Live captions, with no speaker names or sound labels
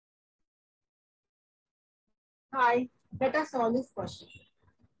Hi, let us solve this question.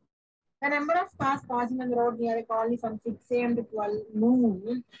 The number of cars passing on the road near a colony from 6 a.m. to 12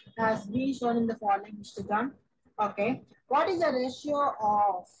 noon has been shown in the following histogram. Okay. What is the ratio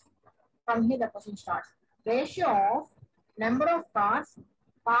of, from here the question starts, ratio of number of cars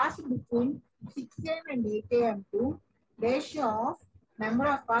passed between 6 a.m. and 8 a.m. to ratio of number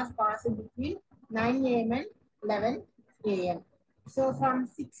of cars passed between 9 a.m. and 11 a.m. So from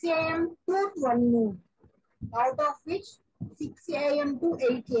 6 a.m. to 12 noon, out of which 6 a.m. to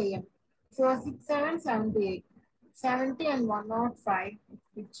 8 a.m. So 6, 7, 78. 70 and 105,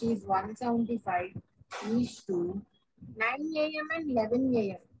 which is 175, is to 9 a.m. and 11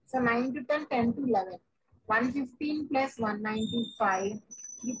 a.m. So 9 to 10, 10 to 11. 115 plus 195,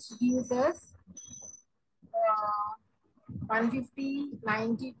 which gives us 150,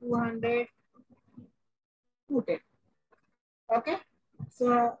 90, 200, 210. Okay.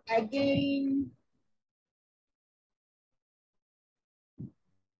 So again,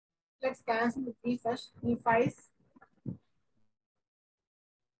 let's cancel the 3 first. 3 fives.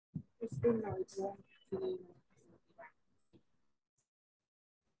 15 now it's 1,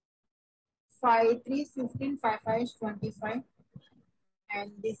 5, 3 is 15, 5, 5 is 25,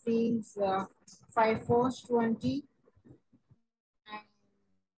 and this is 5, 4 is 20,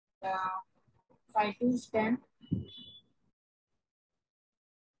 and 5, 2 is 10.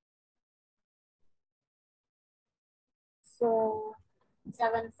 So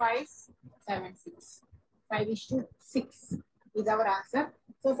 7, 5, 7, 6. 5 is to 6 is our answer.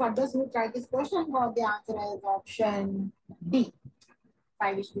 So for those who try this question, what the answer is option D.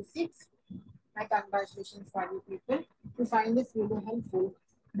 5 is to 6. My congratulations for you people. To find this video helpful,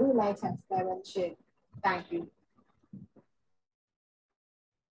 do like, subscribe, and share. Thank you.